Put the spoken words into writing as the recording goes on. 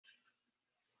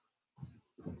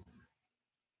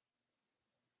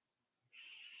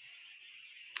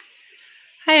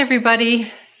Hi,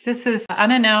 everybody. This is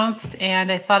unannounced,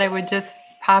 and I thought I would just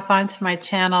pop onto my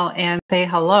channel and say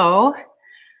hello.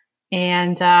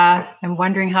 And I'm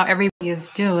wondering how everybody is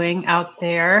doing out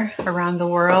there around the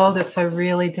world. It's a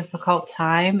really difficult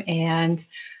time, and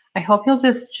I hope you'll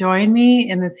just join me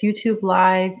in this YouTube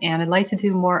Live, and I'd like to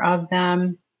do more of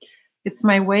them. It's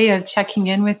my way of checking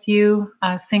in with you,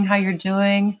 seeing how you're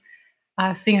doing,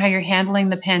 seeing how you're handling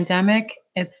the pandemic.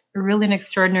 It's really an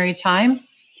extraordinary time.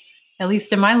 At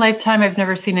least in my lifetime, I've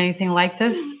never seen anything like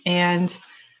this, and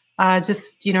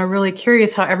just really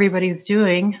curious how everybody's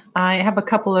doing. I have a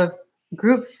couple of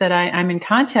groups that I'm in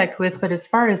contact with, but as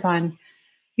far as on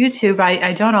YouTube,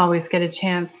 I don't always get a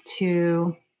chance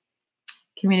to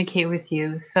communicate with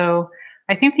you. So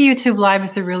I think the YouTube Live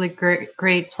is a really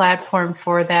great platform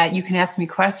for that. You can ask me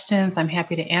questions. I'm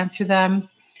happy to answer them.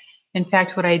 In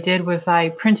fact, what I did was I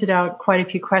printed out quite a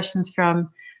few questions from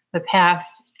the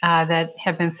past that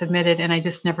have been submitted, and I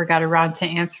just never got around to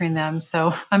answering them.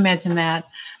 So imagine that.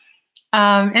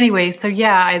 Anyway, so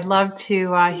yeah, I'd love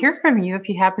to hear from you if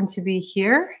you happen to be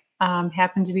here,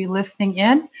 happen to be listening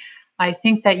in. I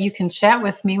think that you can chat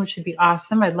with me, which would be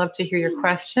awesome. I'd love to hear your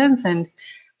questions and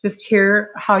just hear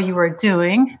how you are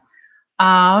doing.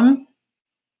 Now,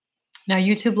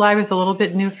 YouTube Live is a little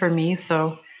bit new for me,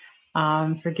 so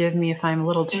forgive me if I'm a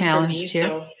little challenged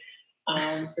here.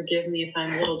 Forgive me if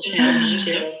I'm a little challenged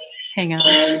here. Hang on.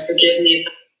 Forgive me.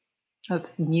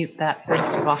 Let's mute that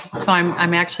first of all. So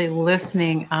I'm actually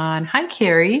listening on. Hi,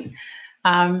 Carrie.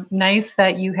 Nice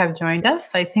that you have joined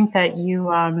us. I think that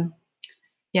you,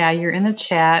 you're in the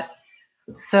chat.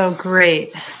 So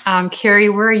great. Carrie,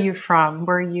 where are you from?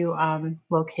 Where are you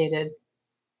located?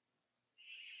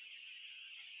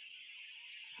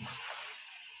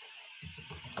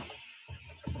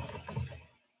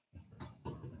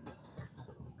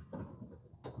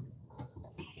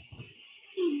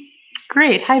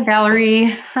 Great. Hi,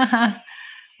 Valerie.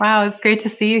 Wow, it's great to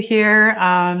see you here.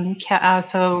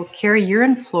 So, Carrie, you're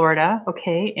in Florida,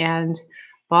 okay? And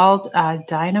Bald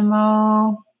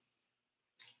Dynamo.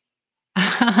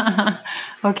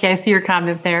 Okay, I see your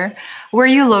comment there. Where are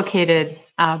you located,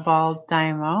 Bald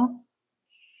Dynamo?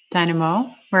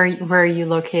 Where are you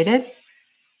located?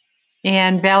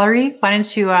 And Valerie, why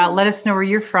don't you let us know where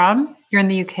you're from? You're in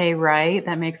the UK, right?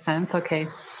 That makes sense. Okay.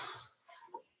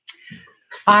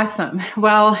 Awesome.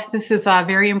 Well, this is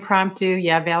very impromptu.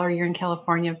 Yeah, Valerie, you're in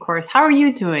California, of course. How are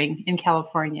you doing in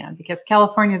California? Because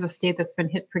California is a state that's been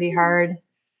hit pretty hard.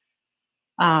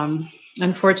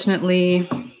 Unfortunately.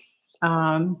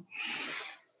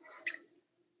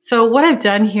 So what I've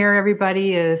done here,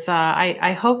 everybody, is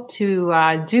I hope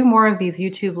to do more of these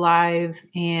YouTube Lives.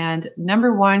 And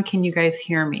number one, can you guys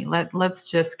hear me? Let's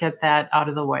just get that out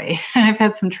of the way. I've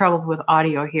had some troubles with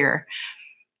audio here.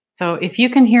 So if you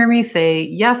can hear me, say,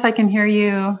 yes, I can hear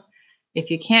you.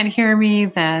 If you can't hear me,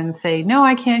 then say, no,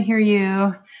 I can't hear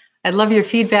you. I'd love your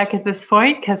feedback at this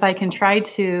point because I can try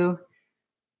to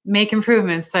make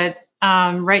improvements. But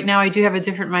right now I do have a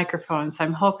different microphone. So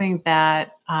I'm hoping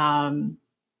that you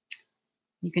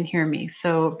can hear me.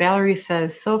 So Valerie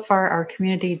says, so far our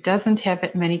community doesn't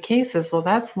have many cases. Well,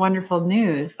 that's wonderful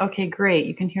news. Okay, great.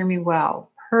 You can hear me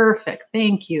well. Perfect.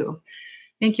 Thank you.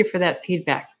 Thank you for that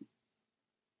feedback.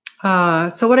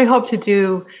 So what I hope to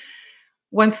do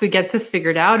once we get this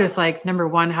figured out is like, number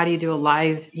one, how do you do a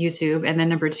live YouTube? And then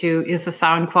number two, is the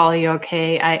sound quality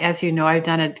okay? As you know, I've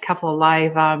done a couple of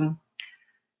live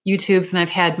YouTubes, and I've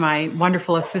had my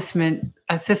wonderful assistant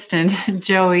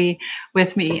Joey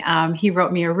with me. He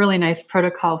wrote me a really nice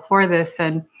protocol for this,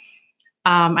 and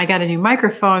I got a new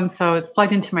microphone, so it's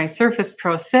plugged into my Surface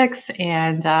Pro 6,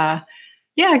 and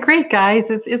yeah, great guys.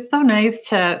 It's so nice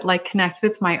to like connect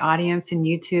with my audience in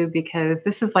YouTube because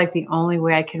this is like the only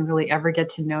way I can really ever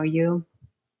get to know you.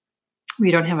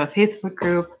 We don't have a Facebook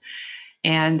group.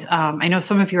 And I know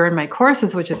some of you are in my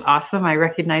courses, which is awesome. I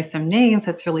recognize some names.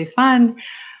 That's really fun.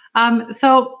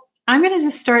 So I'm going to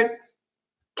just start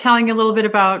telling you a little bit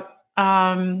about,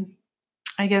 I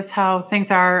guess, how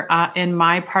things are in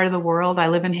my part of the world. I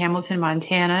live in Hamilton,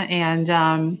 Montana,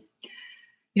 and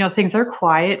things are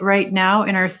quiet right now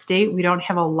in our state. We don't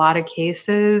have a lot of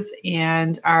cases,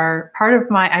 and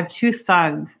I have two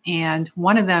sons, and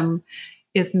one of them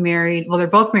is married. Well, they're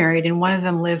both married, and one of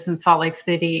them lives in Salt Lake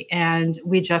City, and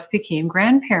we just became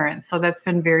grandparents. So that's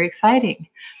been very exciting.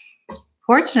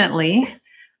 Fortunately,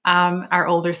 our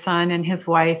older son and his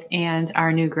wife and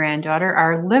our new granddaughter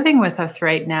are living with us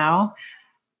right now.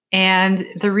 And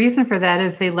the reason for that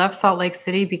is they left Salt Lake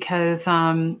City because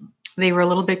they were a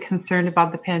little bit concerned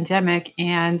about the pandemic.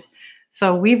 And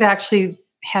so we've actually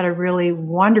had a really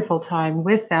wonderful time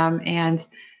with them. And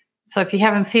So if you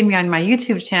haven't seen me on my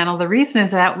YouTube channel, the reason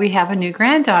is that we have a new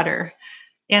granddaughter.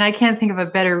 And I can't think of a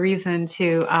better reason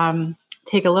to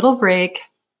take a little break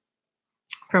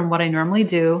from what I normally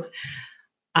do.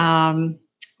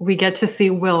 We get to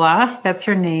see Willa, that's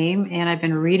her name, and I've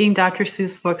been reading Dr.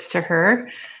 Seuss books to her.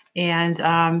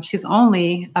 And she's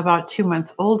only about 2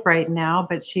 months old right now,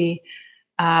 but she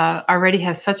already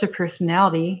has such a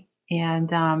personality.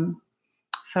 And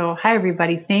so, hi,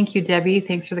 everybody. Thank you, Debbie.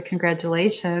 Thanks for the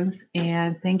congratulations.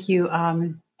 And thank you,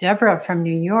 Deborah from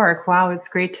New York. Wow, it's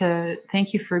great to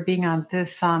thank you for being on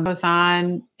this. Goes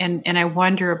on, and I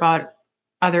wonder about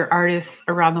other artists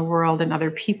around the world and other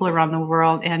people around the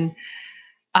world. And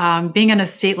being in a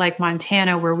state like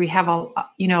Montana, where we have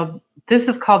this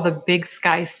is called the Big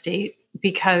Sky State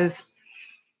because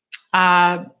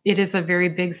it is a very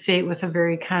big state with a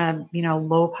very kind of,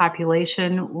 low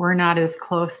population. We're not as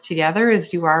close together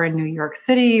as you are in New York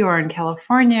City or in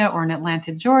California or in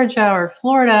Atlanta, Georgia or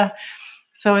Florida.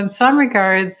 So in some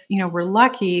regards, we're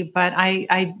lucky, but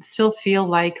I still feel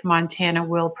like Montana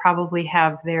will probably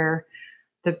have the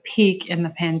peak in the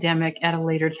pandemic at a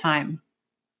later time.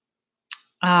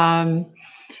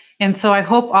 And so I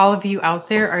hope all of you out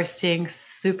there are staying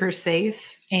super safe.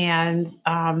 And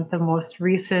the most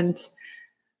recent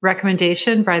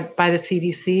recommendation by the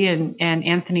CDC and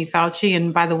Anthony Fauci.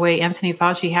 And by the way, Anthony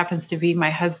Fauci happens to be my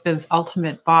husband's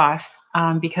ultimate boss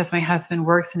because my husband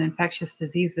works in infectious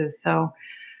diseases. So,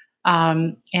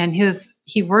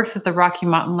 he works at the Rocky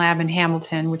Mountain Lab in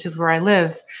Hamilton, which is where I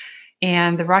live.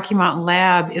 And the Rocky Mountain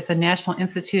Lab is a National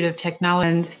Institute of Technology.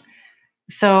 And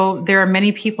so there are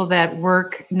many people that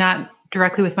work not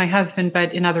directly with my husband,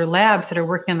 but in other labs that are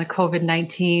working on the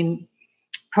COVID-19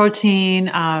 protein.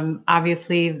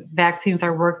 Obviously, vaccines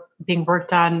are being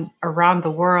worked on around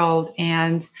the world.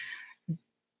 And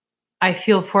I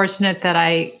feel fortunate that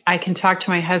I can talk to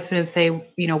my husband and say,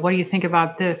 what do you think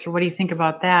about this? Or what do you think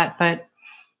about that? But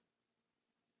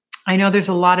I know there's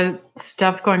a lot of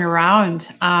stuff going around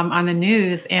on the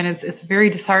news, and it's very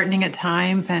disheartening at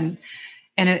times. And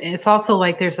it's also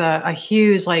like there's a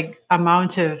huge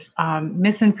amount of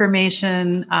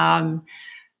misinformation.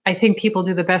 I think people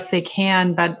do the best they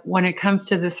can, but when it comes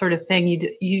to this sort of thing,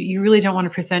 you really don't want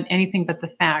to present anything but the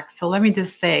facts. So let me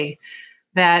just say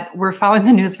that we're following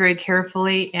the news very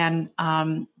carefully. And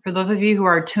for those of you who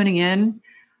are tuning in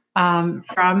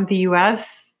from the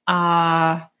U.S.,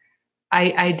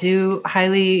 I do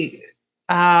highly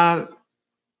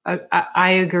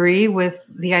I agree with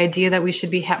the idea that we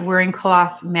should be wearing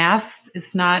cloth masks.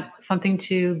 It's not something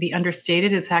to be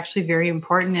understated. It's actually very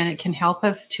important, and it can help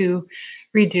us to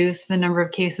reduce the number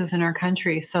of cases in our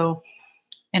country. So,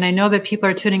 and I know that people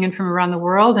are tuning in from around the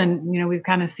world, and we've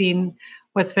kind of seen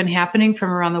what's been happening from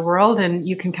around the world, and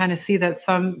you can kind of see that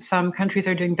some countries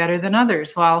are doing better than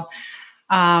others. Well,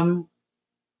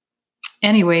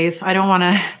 anyways, I don't want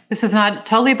to. This is not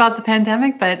totally about the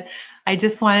pandemic, but I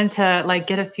just wanted to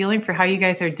get a feeling for how you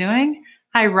guys are doing.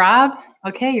 Hi, Rob.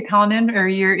 Okay, you're calling in, or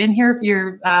you're in here.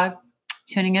 You're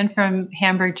tuning in from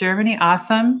Hamburg, Germany.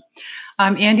 Awesome.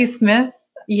 Andy Smith.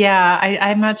 Yeah,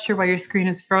 I'm not sure why your screen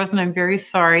is frozen. I'm very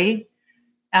sorry.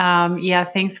 Yeah,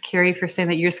 thanks, Carrie, for saying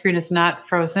that your screen is not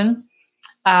frozen.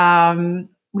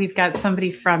 We've got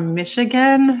somebody from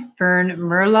Michigan, Vern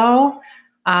Merlot.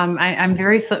 I'm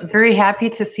very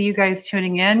happy to see you guys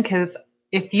tuning in, because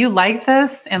if you like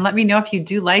this, and let me know if you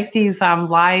do like these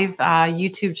live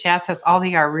YouTube chats. That's all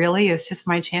they are, really. It's just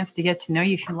my chance to get to know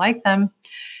you if you like them.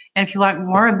 And if you want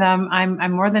more of them,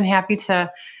 I'm more than happy to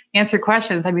answer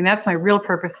questions. I mean, that's my real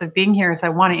purpose of being here, is I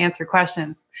want to answer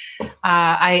questions.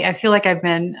 I feel like I've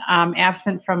been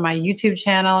absent from my YouTube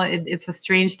channel. It's a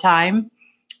strange time.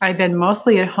 I've been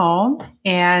mostly at home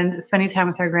and spending time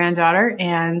with our granddaughter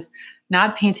and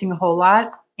not painting a whole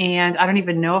lot. And I don't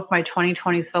even know if my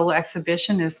 2020 solo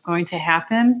exhibition is going to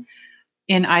happen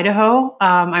in Idaho.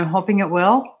 I'm hoping it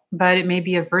will, but it may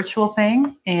be a virtual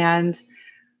thing. And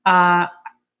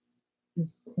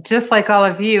just like all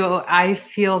of you, I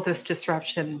feel this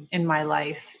disruption in my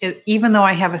life. Even though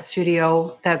I have a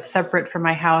studio that's separate from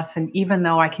my house, and even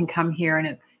though I can come here and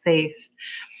it's safe,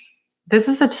 this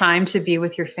is a time to be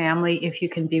with your family if you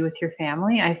can be with your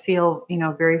family. I feel,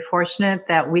 very fortunate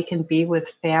that we can be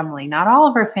with family. Not all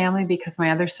of our family, because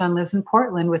my other son lives in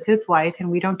Portland with his wife, and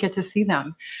we don't get to see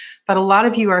them. But a lot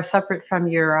of you are separated from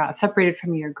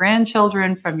your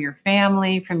grandchildren, from your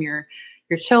family, from your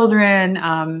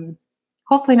children.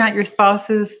 Hopefully not your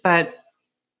spouses, but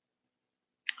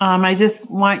I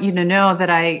just want you to know that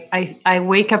I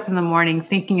wake up in the morning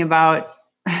thinking about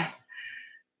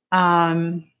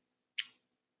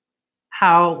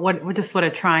what a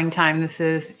trying time this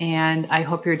is, and I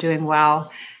hope you're doing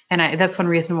well. And that's one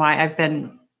reason why I've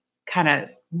been kind of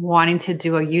wanting to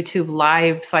do a YouTube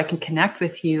live so I can connect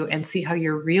with you and see how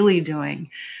you're really doing.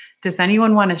 Does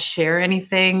anyone want to share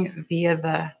anything via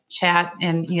the chat?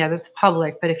 And yeah, that's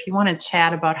public, but if you want to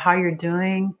chat about how you're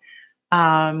doing.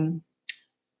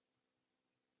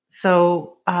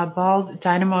 Bald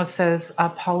Dynamo says,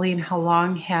 Pauline, how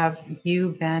long have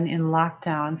you been in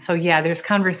lockdown? So yeah, there's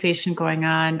conversation going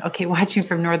on. Okay, watching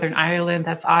from Northern Ireland.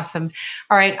 That's awesome.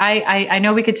 All right, I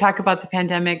know we could talk about the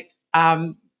pandemic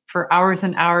for hours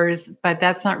and hours, but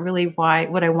that's not really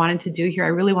what I wanted to do here. I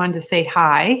really wanted to say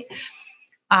hi,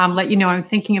 let you know I'm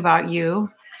thinking about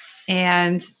you,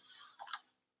 and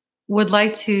would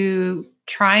like to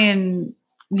try and,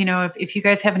 if you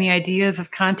guys have any ideas of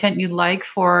content you'd like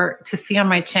to see on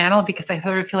my channel, because I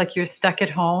sort of feel like you're stuck at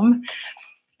home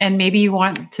and maybe you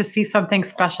want to see something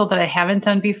special that I haven't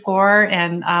done before.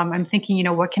 And I'm thinking,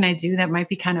 what can I do that might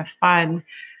be kind of fun?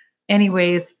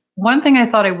 Anyways, one thing I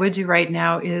thought I would do right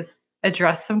now is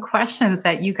address some questions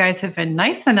that you guys have been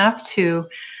nice enough to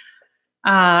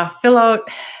fill out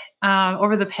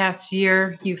over the past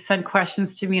year. You've sent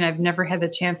questions to me and I've never had the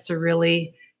chance to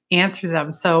really answer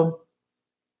them. So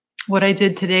what I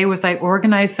did today was I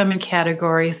organized them in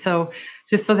categories. So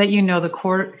just so that you know, the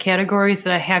core categories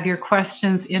that I have your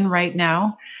questions in right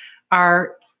now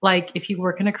are like if you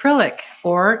work in acrylic,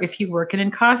 or if you work in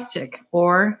encaustic,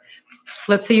 or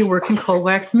let's say you work in cold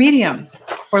wax medium,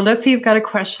 or let's say you've got a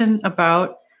question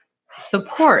about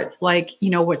supports, like,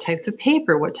 what types of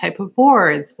paper, what type of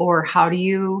boards, or how do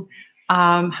you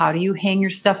hang your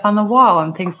stuff on the wall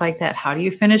and things like that? How do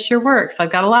you finish your work? So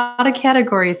I've got a lot of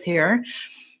categories here.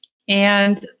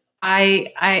 And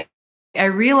I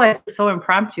realized so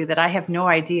impromptu that I have no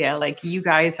idea. Like, you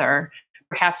guys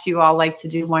perhaps you all like to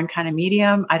do one kind of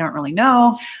medium. I don't really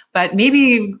know, but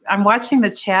maybe I'm watching the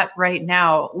chat right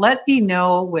now. Let me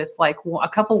know with like a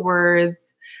couple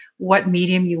words what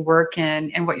medium you work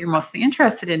in and what you're mostly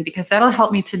interested in, because that'll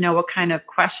help me to know what kind of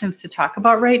questions to talk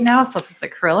about right now. So if it's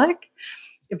acrylic,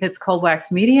 if it's cold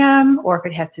wax medium, or if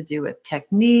it has to do with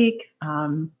technique,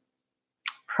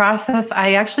 process.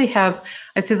 I'd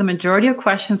say the majority of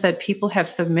questions that people have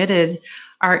submitted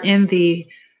are in the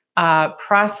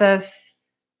process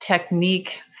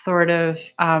technique sort of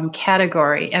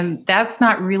category. And that's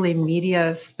not really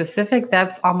media specific.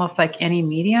 That's almost like any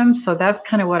medium. So that's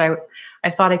kind of what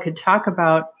I thought I could talk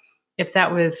about, if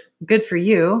that was good for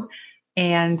you.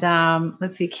 And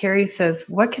let's see, Carrie says,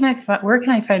 where can I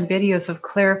find videos of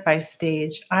Clarify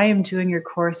Stage? I am doing your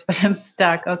course, but I'm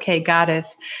stuck. Okay, got it.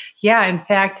 Yeah, in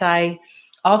fact, I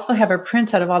also have a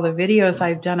printout of all the videos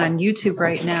I've done on YouTube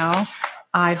right now.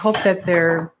 I hope that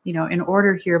they're, in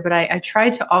order here, but I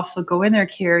tried to also go in there,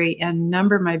 Carrie, and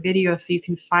number my videos so you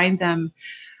can find them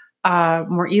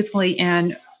more easily.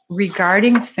 And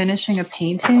regarding finishing a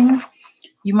painting,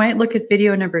 you might look at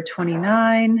video number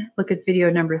 29, look at video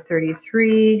number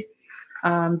 33.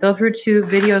 Those were two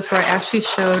videos where I actually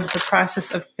showed the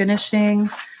process of finishing.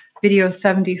 Video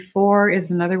 74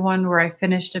 is another one where I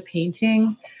finished a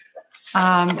painting.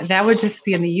 That would just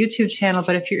be in the YouTube channel.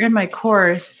 But if you're in my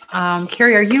course,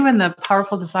 Carrie, are you in the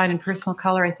Powerful Design and Personal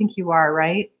Color? I think you are,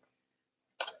 right?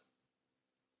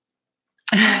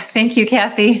 Thank you,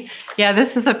 Kathy. Yeah,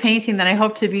 this is a painting that I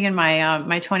hope to be in my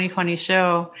my 2020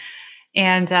 show.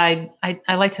 And I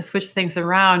like to switch things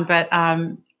around. But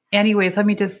anyways, let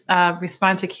me just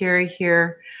respond to Carrie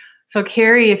here. So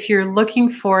Carrie, if you're looking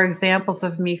for examples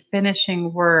of me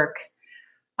finishing work,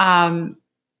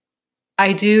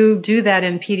 I do that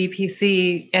in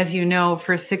PDPC, as you know,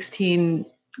 for 16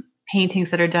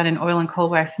 paintings that are done in oil and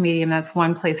cold wax medium. That's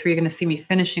one place where you're going to see me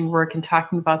finishing work and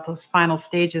talking about those final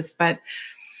stages. But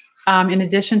in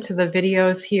addition to the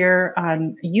videos here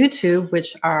on YouTube,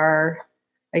 which are,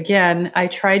 again, I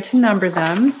tried to number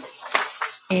them,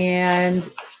 and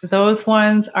those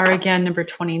ones are, again, number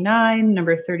 29,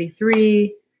 number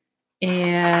 33,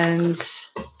 and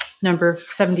number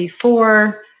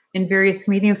 74. In various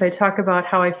mediums, I talk about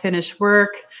how I finish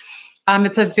work.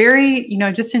 It's a very,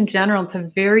 just in general, it's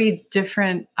a very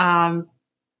different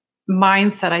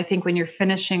mindset, I think, when you're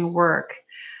finishing work.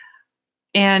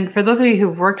 And for those of you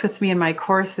who've worked with me in my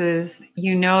courses,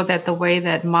 you know that the way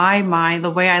that my mind, the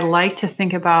way I like to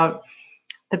think about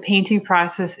the painting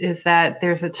process is that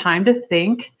there's a time to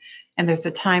think and there's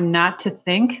a time not to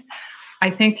think. I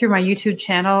think through my YouTube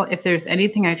channel, if there's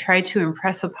anything I try to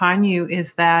impress upon you,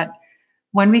 is that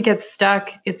when we get stuck,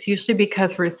 it's usually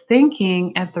because we're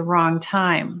thinking at the wrong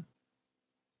time.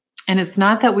 And it's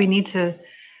not that we need to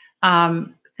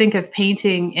think of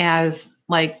painting as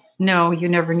like, no, you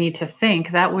never need to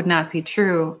think. That would not be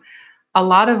true. a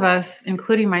lot of us,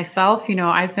 including myself, you know,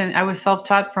 I was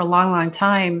self-taught for a long, long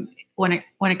time when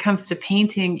it comes to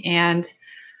painting, and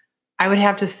I would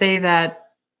have to say that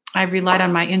I relied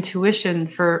on my intuition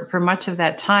for much of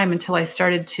that time until I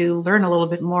started to learn a little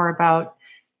bit more about,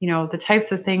 you know, the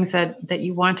types of things that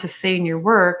you want to say in your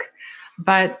work.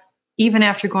 But even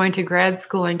after going to grad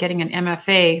school and getting an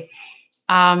MFA,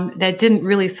 that didn't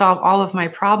really solve all of my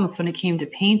problems when it came to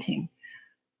painting.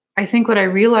 I think what I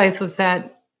realized was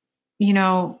that, you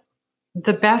know,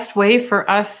 the best way for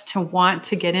us to want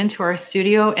to get into our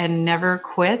studio and never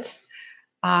quit,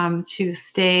 to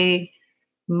stay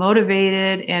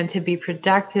motivated and to be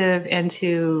productive, and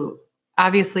to,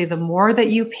 obviously, the more that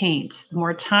you paint, the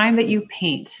more time that you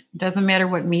paint, doesn't matter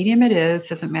what medium it is,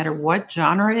 doesn't matter what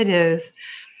genre it is,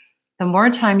 the more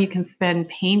time you can spend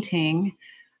painting,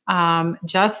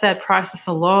 just that process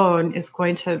alone is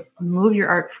going to move your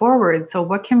art forward. So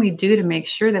what can we do to make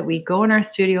sure that we go in our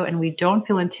studio and we don't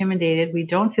feel intimidated, we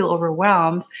don't feel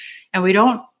overwhelmed, and we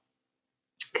don't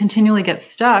continually get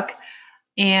stuck?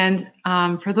 And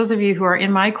for those of you who are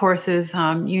in my courses,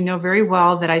 you know very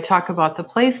well that I talk about the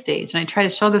play stage, and I try to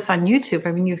show this on YouTube.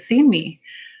 I mean, you've seen me.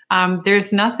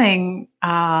 There's nothing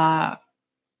in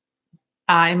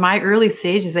my early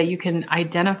stages that you can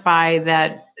identify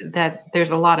that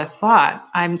there's a lot of thought.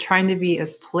 I'm trying to be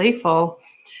as playful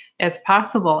as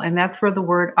possible, and that's where the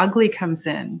word ugly comes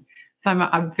in. So I'm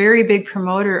a very big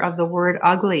promoter of the word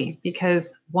ugly,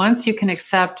 because once you can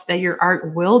accept that your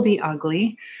art will be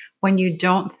ugly when you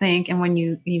don't think, and when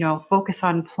you focus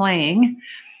on playing,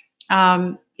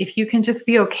 if you can just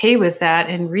be okay with that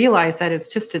and realize that it's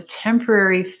just a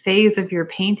temporary phase of your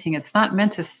painting, it's not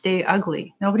meant to stay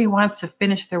ugly. Nobody wants to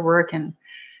finish their work and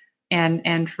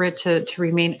for it to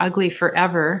remain ugly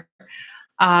forever.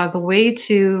 The way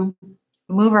to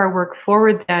move our work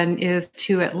forward then is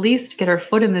to at least get our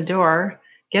foot in the door,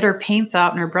 get our paints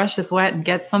out and our brushes wet, and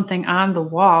get something on the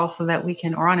wall so that we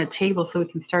can, or on a table so we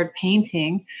can start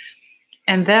painting.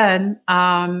 And then,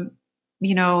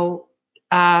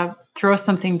 throw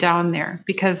something down there,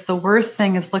 because the worst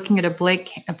thing is looking at a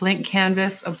blank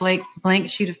canvas, a blank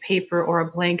sheet of paper, or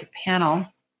a blank panel.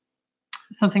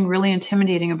 Something really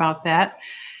intimidating about that.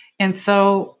 And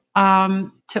so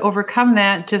to overcome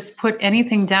that, just put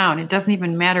anything down. It doesn't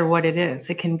even matter what it is.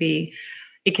 It can be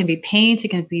paint, it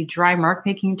can be dry mark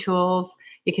making tools,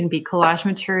 it can be collage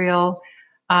material.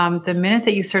 The minute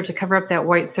that you start to cover up that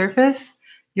white surface,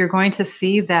 you're going to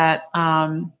see that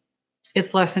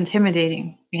it's less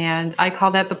intimidating. And I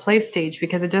call that the play stage,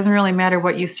 because it doesn't really matter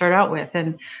what you start out with.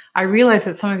 And I realize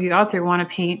that some of you out there want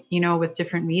to paint, with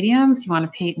different mediums. You want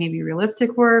to paint maybe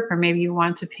realistic work, or maybe you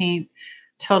want to paint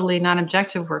totally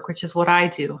non-objective work, which is what I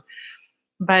do.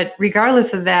 But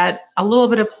regardless of that, a little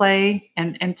bit of play,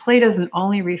 and play doesn't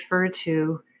only refer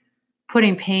to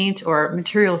putting paint or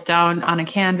materials down on a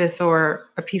canvas or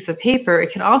a piece of paper.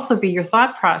 It can also be your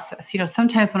thought process.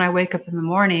 Sometimes when I wake up in the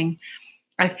morning,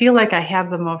 I feel like I have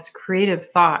the most creative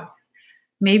thoughts.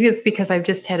 Maybe it's because I've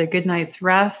just had a good night's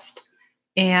rest,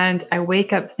 and I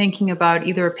wake up thinking about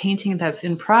either a painting that's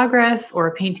in progress or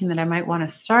a painting that I might want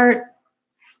to start.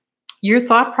 Your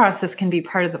thought process can be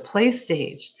part of the play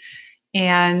stage.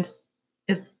 And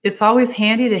it's always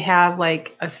handy to have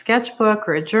like a sketchbook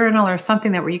or a journal or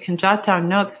something where you can jot down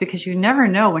notes, because you never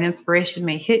know when inspiration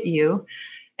may hit you.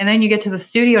 And then you get to the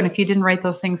studio, and if you didn't write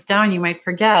those things down, you might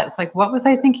forget. It's like, what was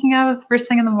I thinking of first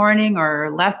thing in the morning,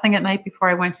 or last thing at night before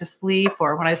I went to sleep,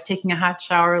 or when I was taking a hot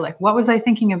shower? Like, what was I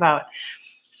thinking about?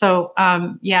 So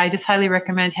I just highly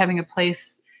recommend having a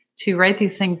place to write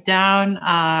these things down,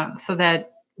 so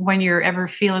that when you're ever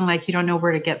feeling like you don't know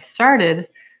where to get started,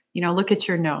 look at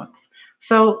your notes.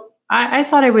 So I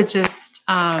thought I would just,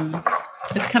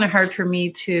 it's kind of hard for me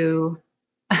to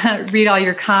read all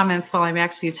your comments while I'm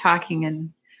actually talking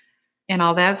and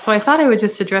all that. So I thought I would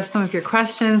just address some of your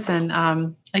questions.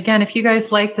 And again, if you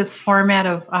guys like this format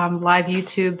of live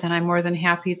YouTube, then I'm more than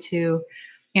happy to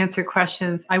answer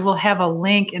questions. I will have a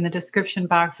link in the description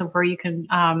box of where you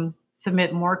can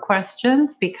submit more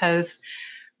questions, because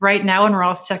right now when we're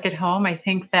all stuck at home, I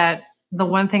think that the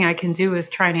one thing I can do is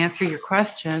try and answer your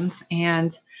questions.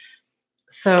 And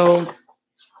so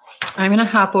I'm going to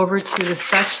hop over to the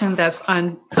section that's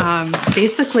on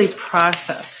basically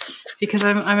process, because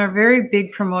I'm a very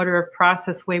big promoter of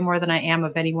process, way more than I am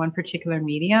of any one particular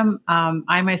medium.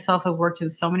 I myself have worked in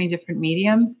so many different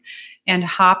mediums and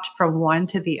hopped from one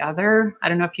to the other. I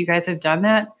don't know if you guys have done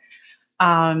that.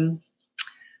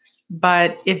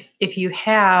 But if you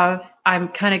have, I'm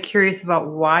kind of curious about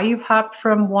why you've hopped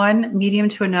from one medium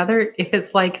to another. If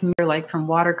it's like from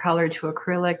watercolor to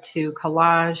acrylic to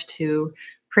collage to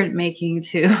printmaking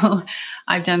to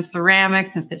I've done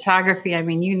ceramics and photography. I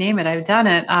mean, you name it, I've done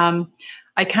it.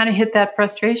 I kind of hit that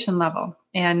frustration level.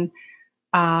 And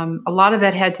a lot of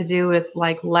that had to do with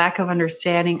like lack of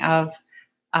understanding of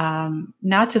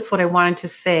not just what I wanted to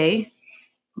say,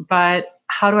 but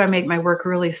how do I make my work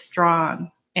really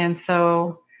strong? And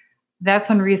so that's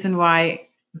one reason why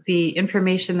the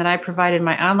information that I provide in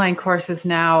my online courses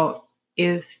now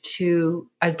is to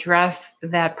address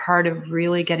that part of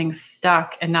really getting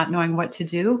stuck and not knowing what to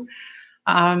do.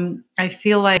 I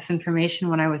feel like this information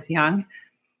when I was young.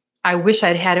 I wish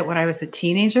I'd had it when I was a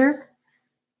teenager.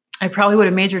 I probably would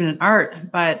have majored in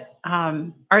art, but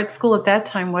art school at that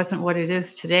time wasn't what it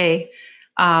is today.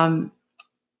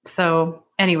 So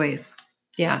anyways,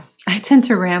 yeah, I tend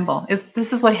to ramble.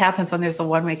 This is what happens when there's a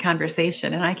one-way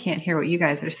conversation and I can't hear what you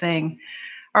guys are saying.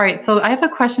 All right, so I have a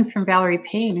question from Valerie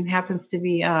Payne, who happens to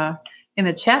be in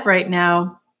the chat right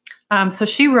now. So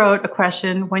she wrote a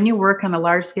question: when you work on a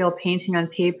large-scale painting on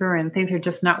paper and things are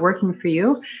just not working for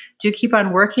you, do you keep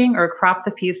on working or crop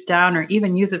the piece down or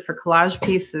even use it for collage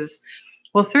pieces?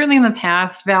 Well, certainly in the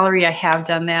past, Valerie, I have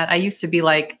done that. I used to be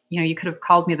like, you could have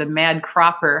called me the mad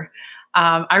cropper.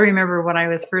 I remember when I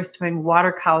was first doing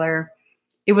watercolor,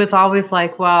 it was always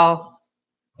like, well,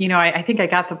 I think I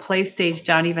got the play stage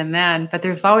done even then, but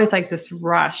there's always like this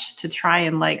rush to try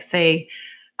and like say,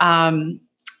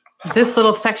 this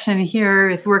little section here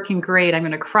is working great. I'm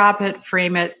going to crop it,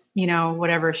 frame it,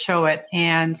 whatever, show it.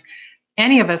 And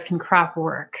any of us can crop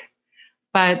work.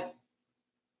 But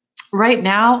right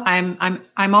now I'm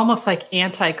almost like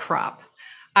anti-crop.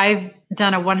 I've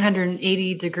done a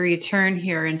 180-degree turn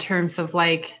here in terms of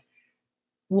like,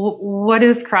 what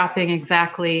is cropping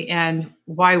exactly and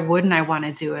why wouldn't I want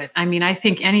to do it? I mean, I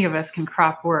think any of us can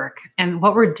crop work. And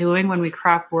what we're doing when we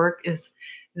crop work is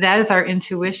our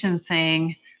intuition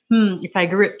saying, if I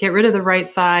get rid of the right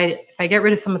side, if I get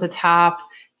rid of some of the top,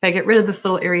 if I get rid of this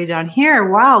little area down here,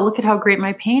 wow, look at how great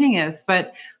my painting is.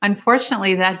 But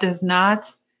unfortunately, that's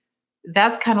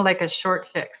kind of like a short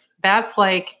fix. That's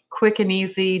like quick and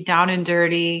easy, down and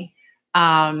dirty.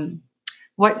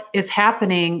 What is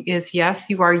happening is, yes,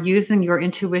 you are using your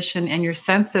intuition and your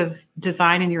sense of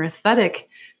design and your aesthetic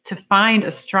to find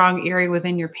a strong area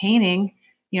within your painting.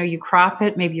 You crop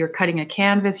it, maybe you're cutting a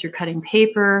canvas, you're cutting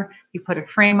paper, you put a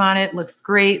frame on it, looks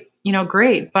great,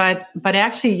 great. But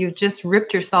actually you've just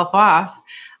ripped yourself off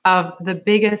of the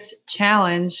biggest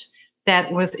challenge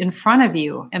that was in front of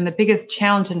you. And the biggest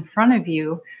challenge in front of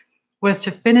you was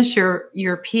to finish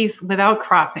your piece without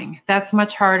cropping. That's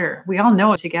much harder. We all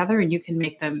know it together, and you can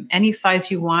make them any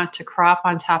size you want to crop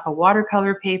on top of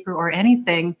watercolor paper or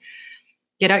anything.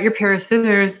 Get out your pair of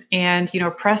scissors and,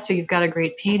 presto, you've got a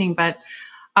great painting. But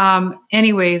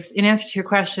anyways, in answer to your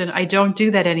question, I don't do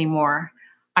that anymore.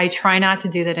 I try not to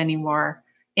do that anymore.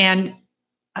 And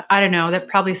I don't know, that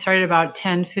probably started about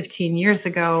 10, 15 years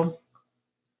ago.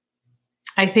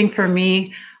 I think for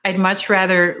me, I'd much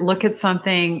rather look at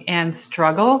something and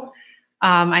struggle.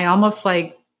 I almost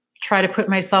like try to put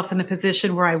myself in the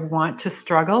position where I want to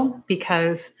struggle,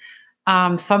 because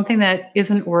something that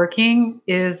isn't working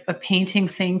is a painting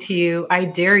saying to you, I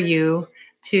dare you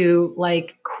to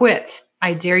like quit.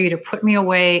 I dare you to put me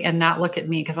away and not look at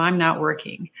me because I'm not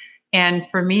working. And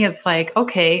for me, it's like,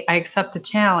 okay, I accept the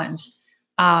challenge.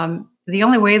 The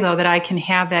only way though that I can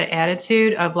have that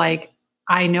attitude of like,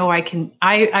 I know I can,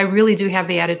 I really do have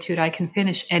the attitude I can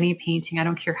finish any painting. I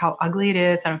don't care how ugly it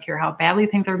is. I don't care how badly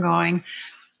things are going.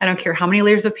 I don't care how many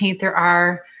layers of paint there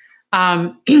are.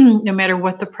 No matter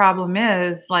what the problem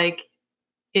is, like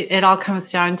it all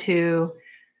comes down to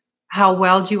how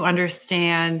well do you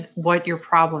understand what your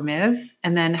problem is,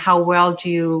 and then how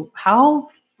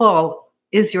full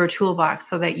is your toolbox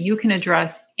so that you can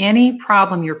address any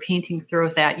problem your painting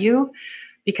throws at you.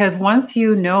 Because once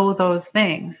you know those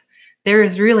things, there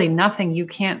is really nothing you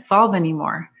can't solve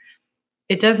anymore.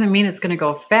 It doesn't mean it's going to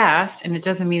go fast, and it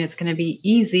doesn't mean it's going to be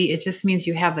easy. It just means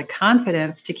you have the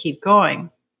confidence to keep going.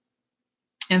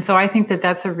 And so I think that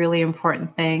that's a really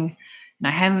important thing. And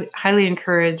I highly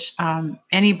encourage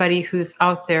anybody who's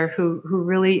out there who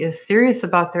really is serious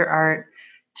about their art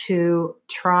to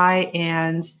try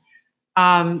and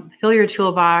fill your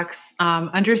toolbox,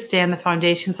 understand the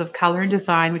foundations of color and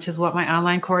design, which is what my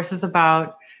online course is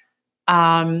about.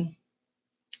 I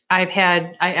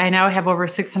now have over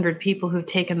 600 people who've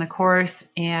taken the course,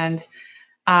 and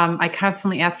I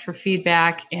constantly ask for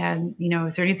feedback and,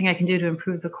 is there anything I can do to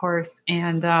improve the course?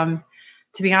 And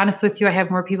to be honest with you, I have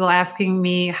more people asking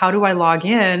me, how do I log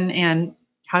in, and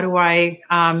how do I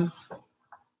find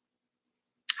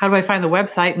the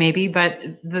website maybe? But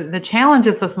the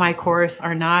challenges with my course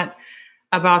are not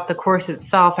about the course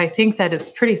itself. I think that it's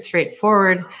pretty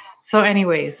straightforward. So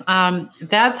anyways,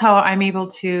 that's how I'm able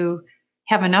to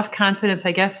have enough confidence,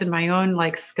 I guess, in my own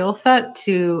like skill set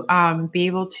to be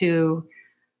able to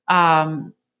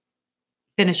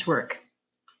finish work.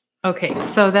 Okay,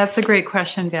 so that's a great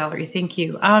question, Valerie. Thank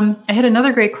you. I had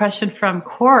another great question from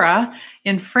Cora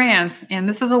in France, and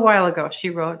this is a while ago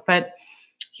she wrote, but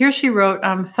here she wrote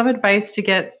some advice to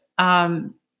get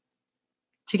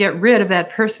rid of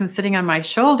that person sitting on my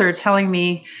shoulder telling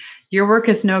me your work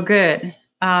is no good.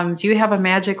 Do you have a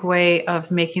magic way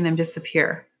of making them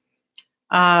disappear?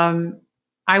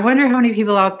 I wonder how many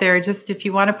people out there, just if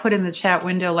you want to put in the chat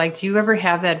window, like, do you ever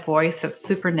have that voice that's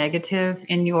super negative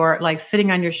in your, like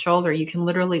sitting on your shoulder? You can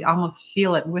literally almost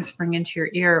feel it whispering into your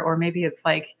ear, or maybe it's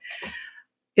like,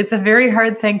 it's a very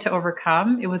hard thing to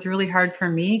overcome. It was really hard for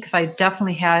me because I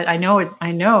definitely had, I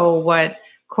know what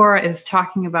Cora is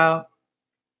talking about.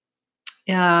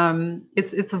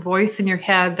 It's a voice in your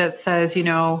head that says, you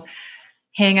know,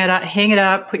 hang it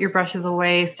up, put your brushes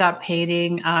away, stop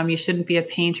painting. You shouldn't be a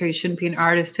painter. You shouldn't be an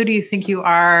artist. Who do you think you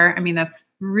are? I mean,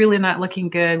 that's really not looking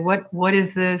good. What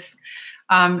is this?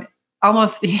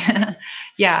 Almost,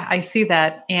 yeah, I see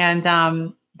that.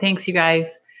 And thanks, you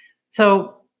guys.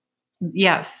 So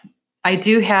yes, I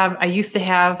used to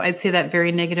have, I'd say, that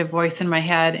very negative voice in my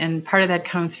head. And part of that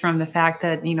comes from the fact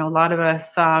that, you know, a lot of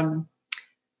us,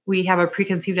 we have a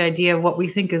preconceived idea of what we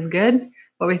think is good,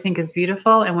 what we think is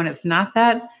beautiful. And when it's not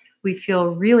that, we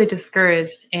feel really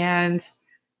discouraged, and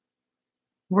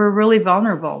we're really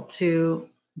vulnerable to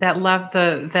that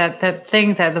that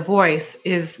thing, that the voice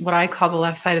is what I call the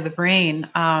left side of the brain.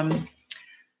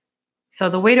 So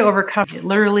the way to overcome it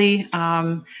literally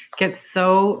gets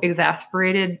so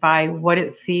exasperated by what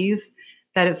it sees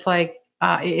that it's like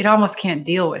it almost can't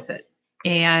deal with it.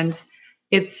 And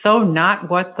it's so not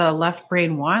what the left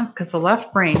brain wants, because the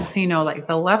left brain, so you know, like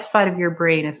the left side of your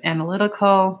brain is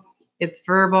analytical, it's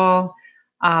verbal,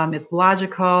 it's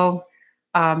logical,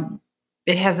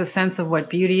 it has a sense of what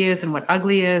beauty is and what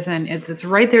ugly is, and it's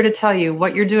right there to tell you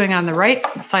what you're doing on the right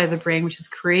side of the brain, which is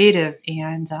creative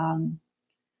and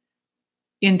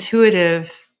intuitive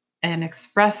and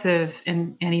expressive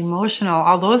and emotional.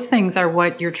 All those things are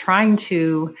what you're trying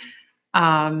to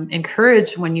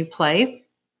encourage when you play.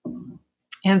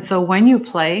 And so when you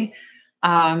play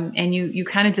and you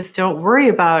kind of just don't worry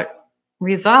about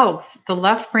results, the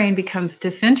left brain becomes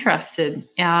disinterested.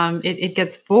 It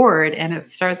gets bored, and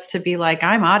it starts to be like,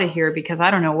 I'm out of here because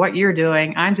I don't know what you're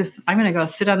doing. I'm going to go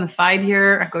sit on the side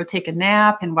here, or go take a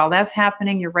nap. And while that's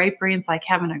happening, your right brain's like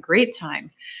having a great time.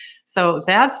 So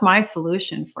that's my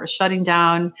solution for shutting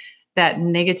down that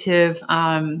negative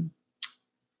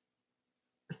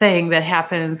thing that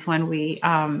happens when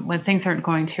when things aren't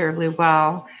going terribly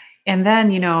well. And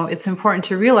then, you know, it's important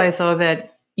to realize, though,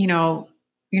 that, you know,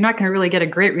 you're not going to really get a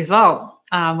great result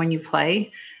when you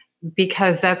play,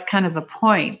 because that's kind of the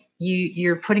point.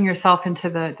 You're putting yourself into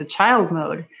the child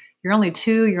mode. You're only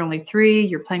 2, you're only 3,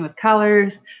 you're playing with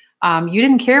colors. You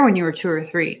didn't care when you were 2 or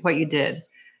 3 what you did.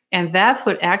 And that's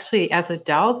what actually, as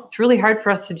adults, it's really hard for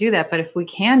us to do that. But if we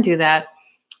can do that,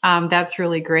 that's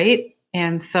really great.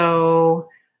 And so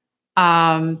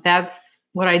that's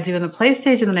what I do in the play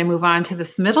stage. And then I move on to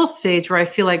this middle stage where I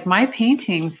feel like my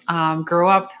paintings grow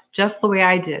up just the way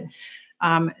I did.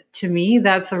 To me,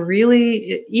 that's a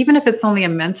really, even if it's only a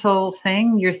mental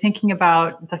thing, you're thinking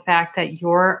about the fact that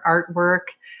your artwork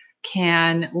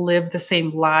can live the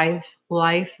same life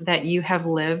that you have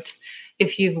lived.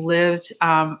 If you've lived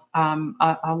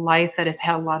a life that has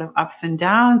had a lot of ups and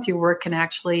downs, your work can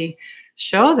actually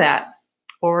show that.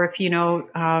 Or if, you know,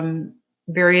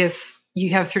 you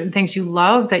have certain things you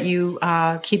love that you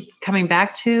keep coming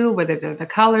back to, whether they're the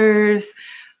colors,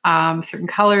 certain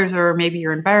colors, or maybe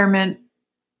your environment,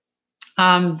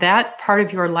 that part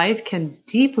of your life can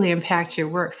deeply impact your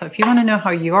work. So if you want to know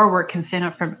how your work can stand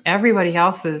out from everybody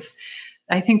else's,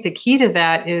 I think the key to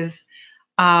that is,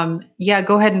 go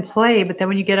ahead and play. But then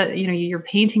when you get, your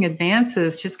painting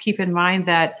advances, just keep in mind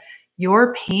that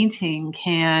your painting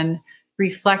can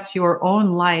reflect your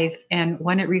own life. And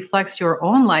when it reflects your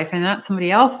own life and not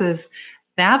somebody else's,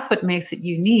 that's what makes it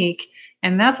unique.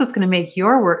 And that's what's going to make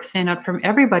your work stand out from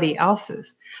everybody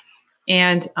else's.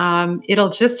 And it'll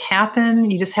just happen.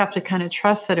 You just have to kind of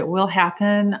trust that it will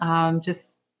happen.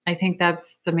 I think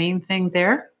that's the main thing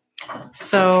there.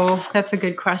 So that's a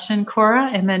good question, Cora.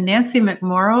 And then Nancy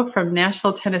McMorrow from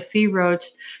Nashville, Tennessee wrote,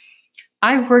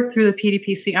 I've worked through the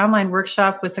PDPC online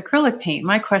workshop with acrylic paint.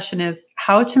 My question is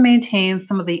how to maintain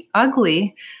some of the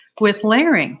ugly with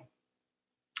layering.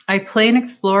 I play and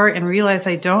explore and realize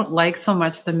I don't like so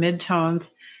much the midtones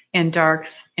and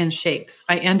darks and shapes.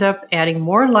 I end up adding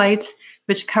more light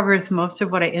which covers most of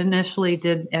what I initially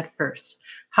did at first.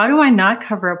 How do I not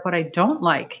cover up what I don't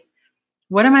like?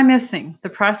 What am I missing? The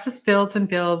process builds and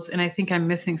builds, and I think I'm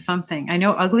missing something. I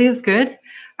know ugly is good.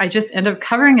 I just end up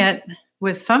covering it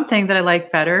with something that I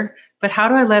like better, but how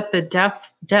do I let the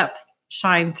depth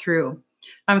shine through?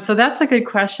 So that's a good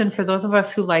question for those of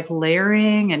us who like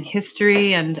layering and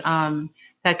history and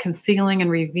that concealing and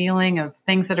revealing of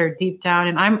things that are deep down.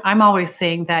 And I'm always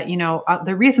saying that,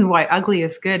 the reason why ugly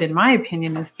is good, in my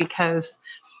opinion, is because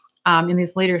in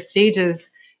these later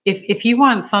stages, if you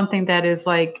want something that is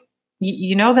like,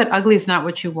 you know that ugly is not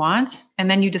what you want, and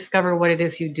then you discover what it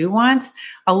is you do want,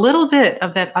 a little bit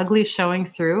of that ugly showing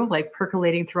through, like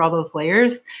percolating through all those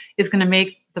layers, is going to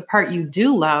make the part you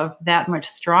do love that much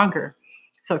stronger.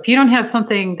 So if you don't have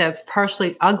something that's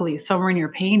partially ugly somewhere in your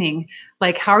painting,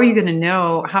 like how are you going to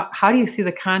know, how do you see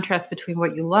the contrast between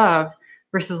what you love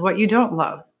versus what you don't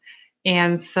love?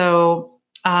 And so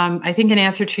I think in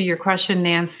answer to your question,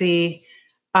 Nancy,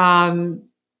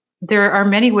 there are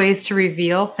many ways to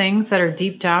reveal things that are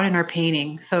deep down in our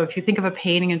painting. So if you think of a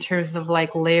painting in terms of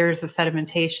like layers of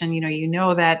sedimentation, you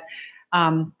know that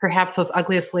perhaps those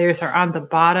ugliest layers are on the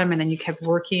bottom, and then you kept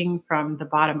working from the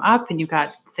bottom up, and you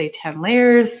got, say, 10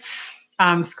 layers.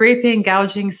 Scraping,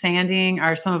 gouging, sanding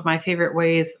are some of my favorite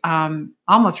ways,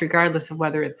 almost regardless of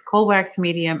whether it's cold wax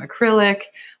medium, acrylic.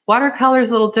 Watercolor is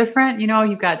a little different.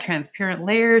 You've got transparent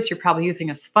layers. You're probably using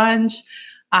a sponge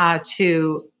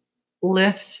to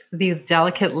lift these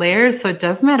delicate layers. So it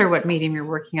does matter what medium you're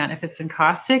working on. If it's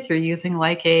encaustic, you're using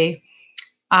like a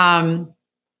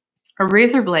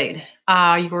razor blade.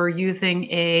 You're using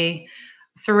a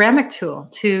ceramic tool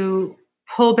to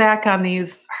pull back on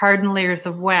these hardened layers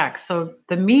of wax. So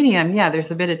the medium, yeah, there's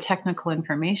a bit of technical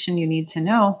information you need to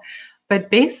know,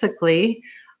 but basically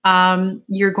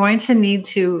you're going to need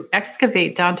to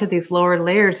excavate down to these lower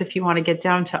layers if you want to get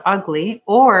down to ugly,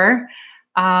 or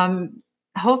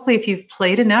hopefully if you've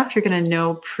played enough, you're going to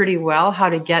know pretty well how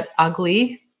to get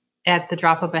ugly at the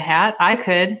drop of a hat. I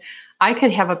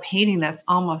could have a painting that's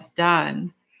almost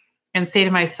done and say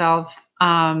to myself,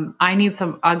 I need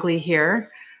some ugly here.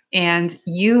 And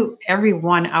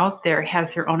everyone out there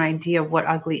has their own idea of what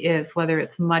ugly is, whether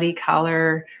it's muddy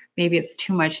color, maybe it's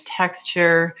too much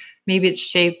texture, maybe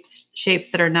it's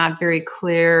shapes that are not very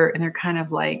clear and they're kind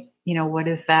of like, what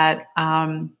is that?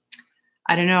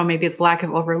 I don't know, maybe it's lack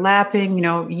of overlapping.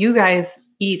 You guys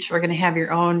each are going to have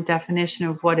your own definition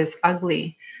of what is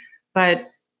ugly.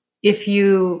 But if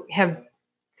you have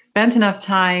spent enough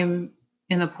time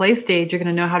in the play stage, you're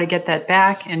going to know how to get that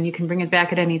back, and you can bring it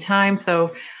back at any time.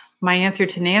 So my answer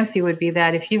to Nancy would be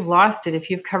that if you've lost it, if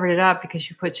you've covered it up because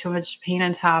you put too much paint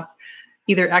on top,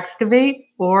 either excavate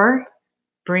or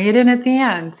bring it in at the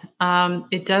end.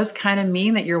 It does kind of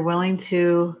mean that you're willing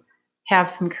to have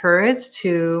some courage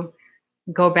to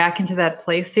go back into that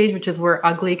play stage, which is where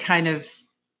ugly kind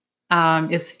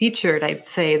of is featured. I'd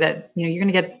say that you're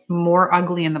going to get more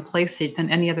ugly in the play stage than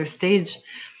any other stage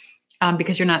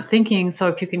because you're not thinking. So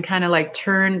if you can kind of like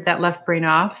turn that left brain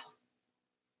off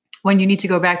when you need to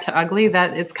go back to ugly,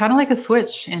 that it's kind of like a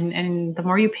switch. And the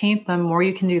more you paint, the more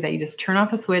you can do that. You just turn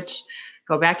off a switch,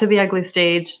 go back to the ugly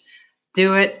stage,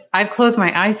 do it. I've closed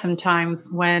my eyes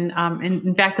sometimes when,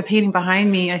 in fact, the painting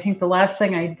behind me, I think the last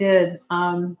thing I did,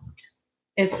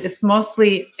 it's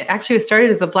mostly, actually it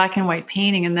started as a black and white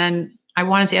painting, and then I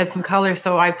wanted to add some color,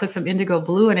 so I put some indigo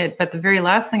blue in it. But the very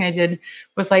last thing I did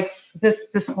was like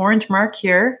this orange mark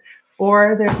here,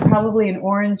 or there's probably an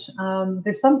orange,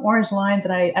 there's some orange line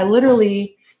that I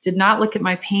literally did not look at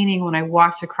my painting when I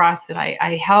walked across it.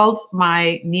 I held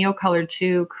my Neocolor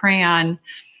 2 crayon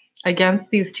against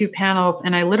these two panels,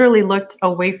 and I literally looked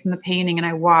away from the painting, and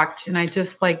I walked, and I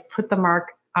just like put the mark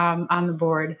on the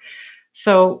board.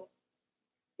 So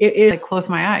I closed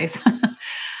my eyes.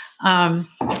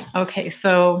 Okay,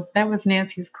 so that was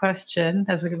Nancy's question.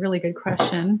 That's a really good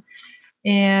question.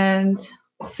 And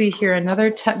let's see here, another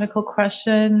technical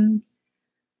question.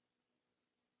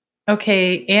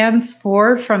 Okay, Ann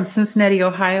Spohr from Cincinnati,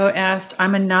 Ohio asked,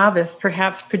 I'm a novice,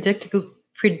 perhaps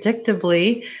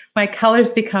predictably, my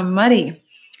colors become muddy.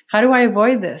 How do I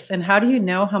avoid this? And how do you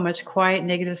know how much quiet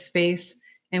negative space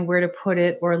and where to put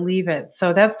it or leave it?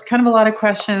 So that's kind of a lot of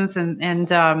questions.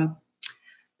 And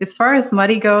as far as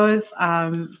muddy goes,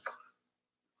 that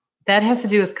has to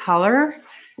do with color.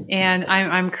 And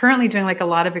I'm currently doing like a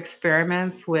lot of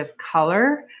experiments with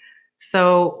color.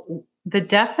 So the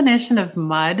definition of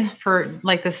mud, for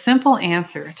like the simple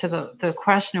answer to the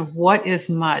question of what is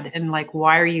mud and like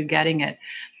why are you getting it?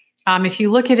 If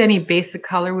you look at any basic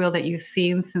color wheel that you've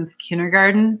seen since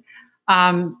kindergarten,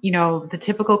 You know, the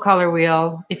typical color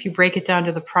wheel, if you break it down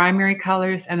to the primary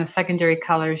colors and the secondary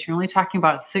colors, you're only talking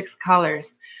about 6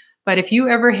 colors. But if you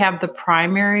ever have the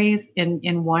primaries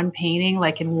in one painting,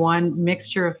 like in one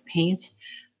mixture of paint,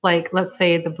 like let's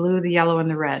say the blue, the yellow, and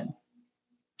the red,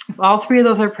 if all 3 of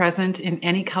those are present in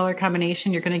any color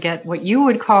combination, you're going to get what you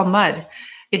would call mud.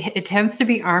 It tends to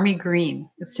be army green.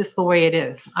 It's just the way it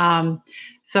is.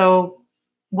 So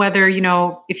whether, you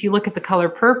know, if you look at the color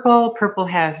purple, purple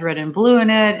has red and blue in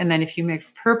it. And then if you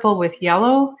mix purple with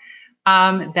yellow,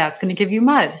 that's going to give you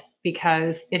mud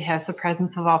because it has the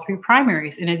presence of all 3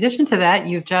 primaries. In addition to that,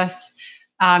 you've just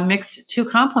mixed 2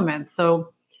 complements.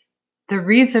 So the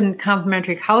reason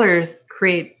complementary colors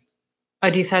create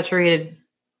a desaturated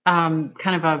kind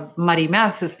of a muddy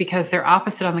mess is because they're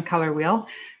opposite on the color wheel,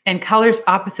 and colors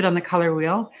opposite on the color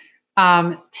wheel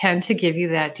tend to give you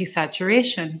that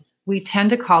desaturation. We tend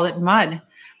to call it mud,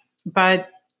 but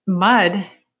mud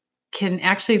can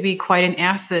actually be quite an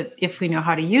asset if we know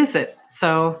how to use it.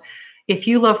 So if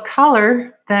you love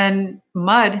color, then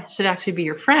mud should actually be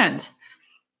your friend.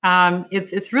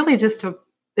 It's really just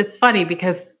it's funny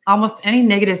because almost any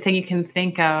negative thing you can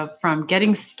think of, from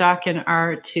getting stuck in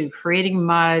art to creating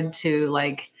mud to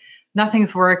like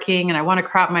nothing's working and I want to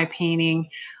crop my painting,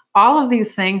 all of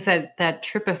these things that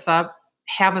trip us up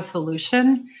have a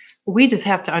solution. We just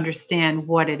have to understand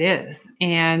what it is.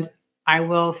 And I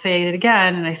will say it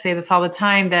again, and I say this all the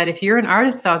time, that if you're an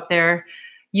artist out there,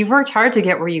 you've worked hard to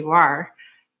get where you are.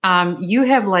 You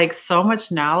have like so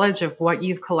much knowledge of what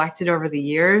you've collected over the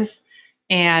years,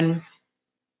 and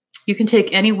you can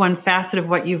take any one facet of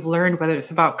what you've learned, whether it's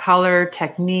about color,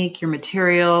 technique, your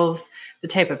materials, the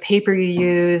type of paper you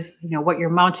use, you know, what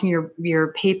you're mounting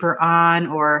your paper on,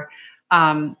 or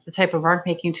the type of art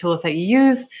making tools that you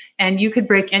use, and you could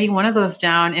break any one of those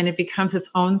down and it becomes its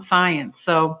own science.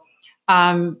 So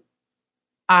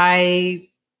I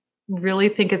really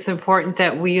think it's important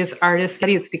that we as artists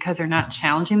study. It's because they're not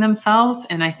challenging themselves,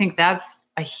 and I think that's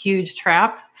a huge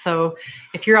trap. So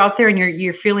if you're out there and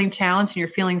you're feeling challenged and you're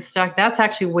feeling stuck, that's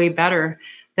actually way better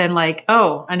than like,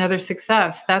 oh, another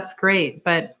success. That's great,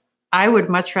 but I would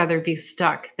much rather be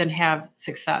stuck than have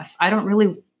success. I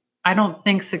don't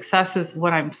think success is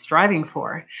what I'm striving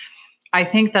for. I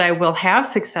think that I will have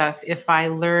success if I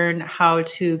learn how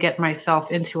to get myself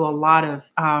into a lot of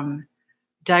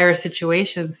dire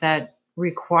situations that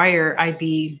require I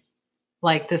be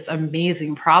like this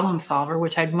amazing problem solver,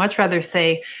 which I'd much rather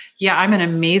say, yeah, I'm an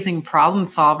amazing problem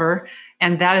solver,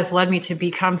 and that has led me to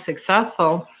become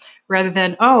successful, rather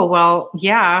than, oh, well,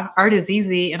 yeah, art is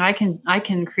easy and I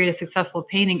can create a successful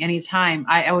painting anytime.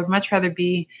 I would much rather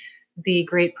be the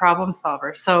great problem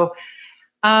solver. So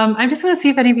I'm just going to see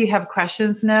if any of you have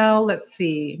questions now. Let's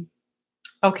see.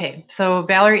 Okay, so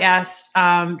Valerie asked,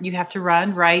 you have to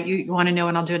run, right? You want to know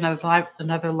when I'll do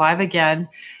another live again.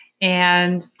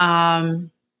 And I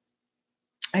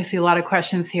see a lot of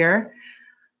questions here.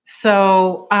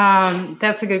 So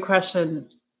that's a good question.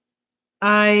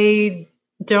 I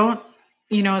don't,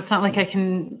 it's not like I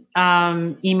can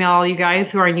email all you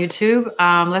guys who are on YouTube.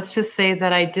 Let's just say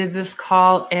that I did this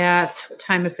call at, what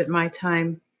time is it my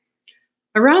time?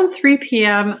 Around 3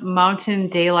 p.m. Mountain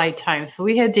Daylight Time. So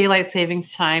we had daylight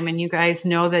savings time, and you guys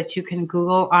know that you can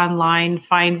Google online,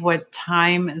 find what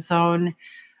time zone,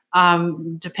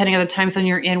 depending on the time zone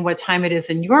you're in, what time it is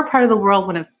in your part of the world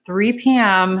when it's 3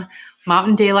 p.m.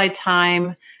 Mountain Daylight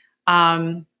Time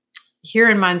here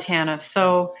in Montana.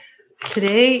 So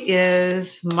today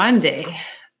is Monday,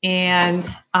 and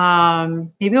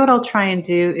maybe what I'll try and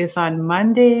do is on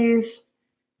Mondays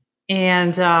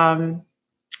and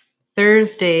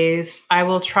Thursdays, I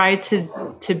will try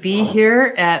to be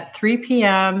here at 3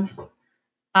 p.m.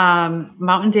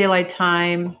 Mountain Daylight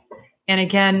Time. And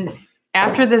again,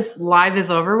 after this live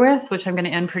is over with, which I'm going to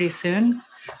end pretty soon,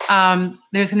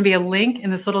 there's going to be a link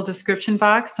in this little description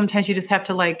box. Sometimes you just have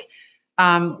to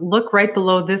look right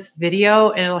below this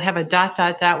video, and it'll have a ...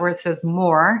 where it says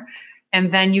more.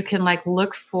 And then you can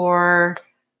look for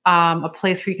a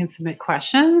place where you can submit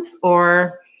questions,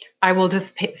 or I will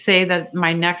just say that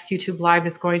my next YouTube live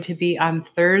is going to be on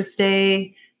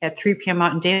Thursday at 3 p.m.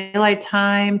 Mountain Daylight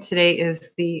Time. Today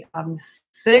is the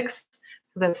 6th, so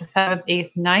that's the 7th,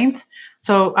 8th, 9th.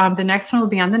 So the next one will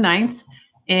be on the 9th,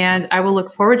 and I will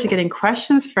look forward to getting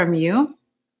questions from you.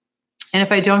 And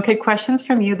if I don't get questions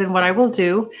from you, then what I will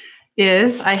do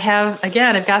is I've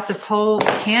got this whole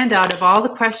handout of all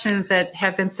the questions that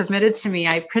have been submitted to me.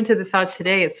 I printed this out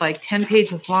today. It's like 10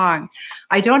 pages long.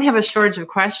 I don't have a shortage of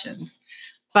questions,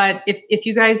 but if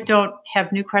you guys don't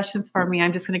have new questions for me,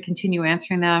 I'm just going to continue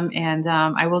answering them. And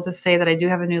I will just say that I do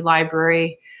have a new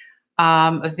library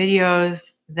of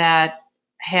videos that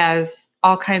has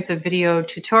all kinds of video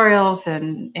tutorials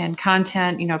and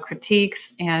content, you know,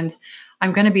 critiques. And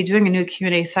I'm going to be doing a new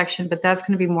Q&A section, but that's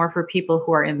going to be more for people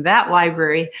who are in that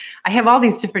library. I have all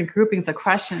these different groupings of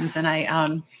questions, and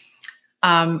I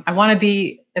want to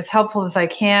be as helpful as I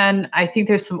can. I think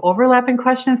there's some overlapping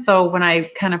questions. So when I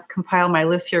kind of compile my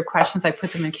list here of questions, I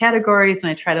put them in categories,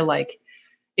 and I try to, like,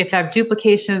 if I have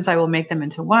duplications, I will make them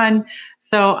into one.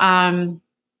 So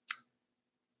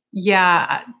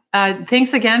yeah,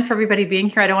 thanks again for everybody being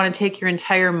here. I don't want to take your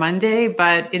entire Monday,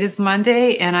 but it is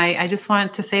Monday, and I just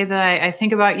want to say that I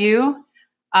think about you.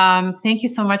 Thank you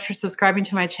so much for subscribing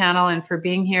to my channel and for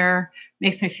being here. It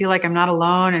makes me feel like I'm not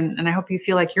alone, and I hope you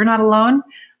feel like you're not alone.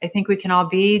 I think we can all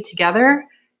be together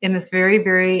in this very,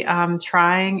 very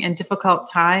trying and difficult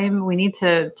time. We need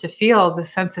to feel the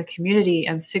sense of community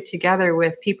and stick together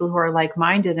with people who are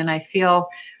like-minded. And I feel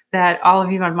that all of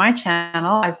you on my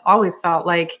channel, I've always felt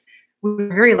like we were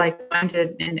very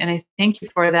like-minded, and I thank you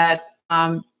for that.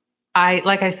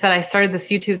 Like I said, I started this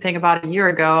YouTube thing about a year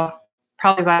ago,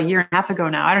 probably about a year and a half ago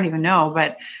now. I don't even know,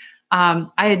 but I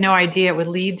had no idea it would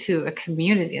lead to a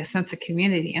community, a sense of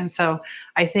community. And so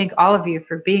I thank all of you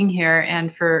for being here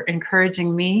and for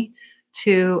encouraging me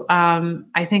to,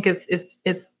 I think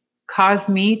it's caused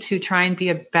me to try and be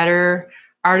a better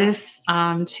artist,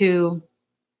 to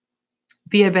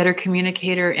be a better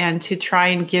communicator, and to try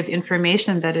and give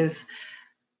information that is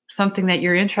something that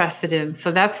you're interested in.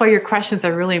 So that's why your questions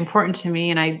are really important to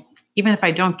me. And even if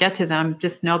I don't get to them,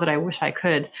 just know that I wish I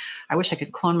could. I wish I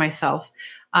could clone myself.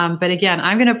 But again,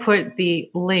 I'm going to put the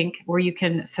link where you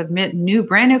can submit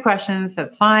brand new questions.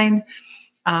 That's fine,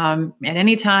 at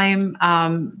any time.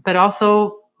 But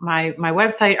also my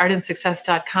website,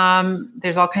 artandsuccess.com.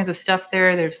 There's all kinds of stuff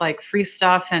there. There's like free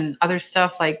stuff and other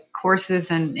stuff like courses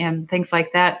and things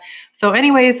like that. So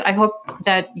anyways, I hope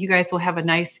that you guys will have a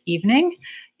nice evening.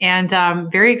 And I'm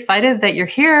very excited that you're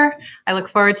here. I look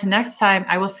forward to next time.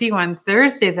 I will see you on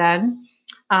Thursday then.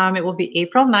 It will be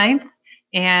April 9th,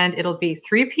 and it'll be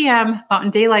 3 p.m. Mountain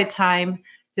Daylight Time.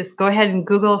 Just go ahead and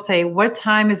Google, say, what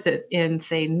time is it in,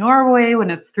 say, Norway when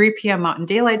it's 3 p.m. Mountain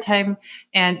Daylight Time,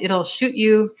 and it'll shoot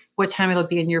you what time it'll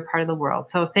be in your part of the world.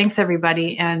 So thanks,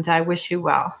 everybody, and I wish you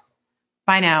well.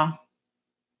 Bye now.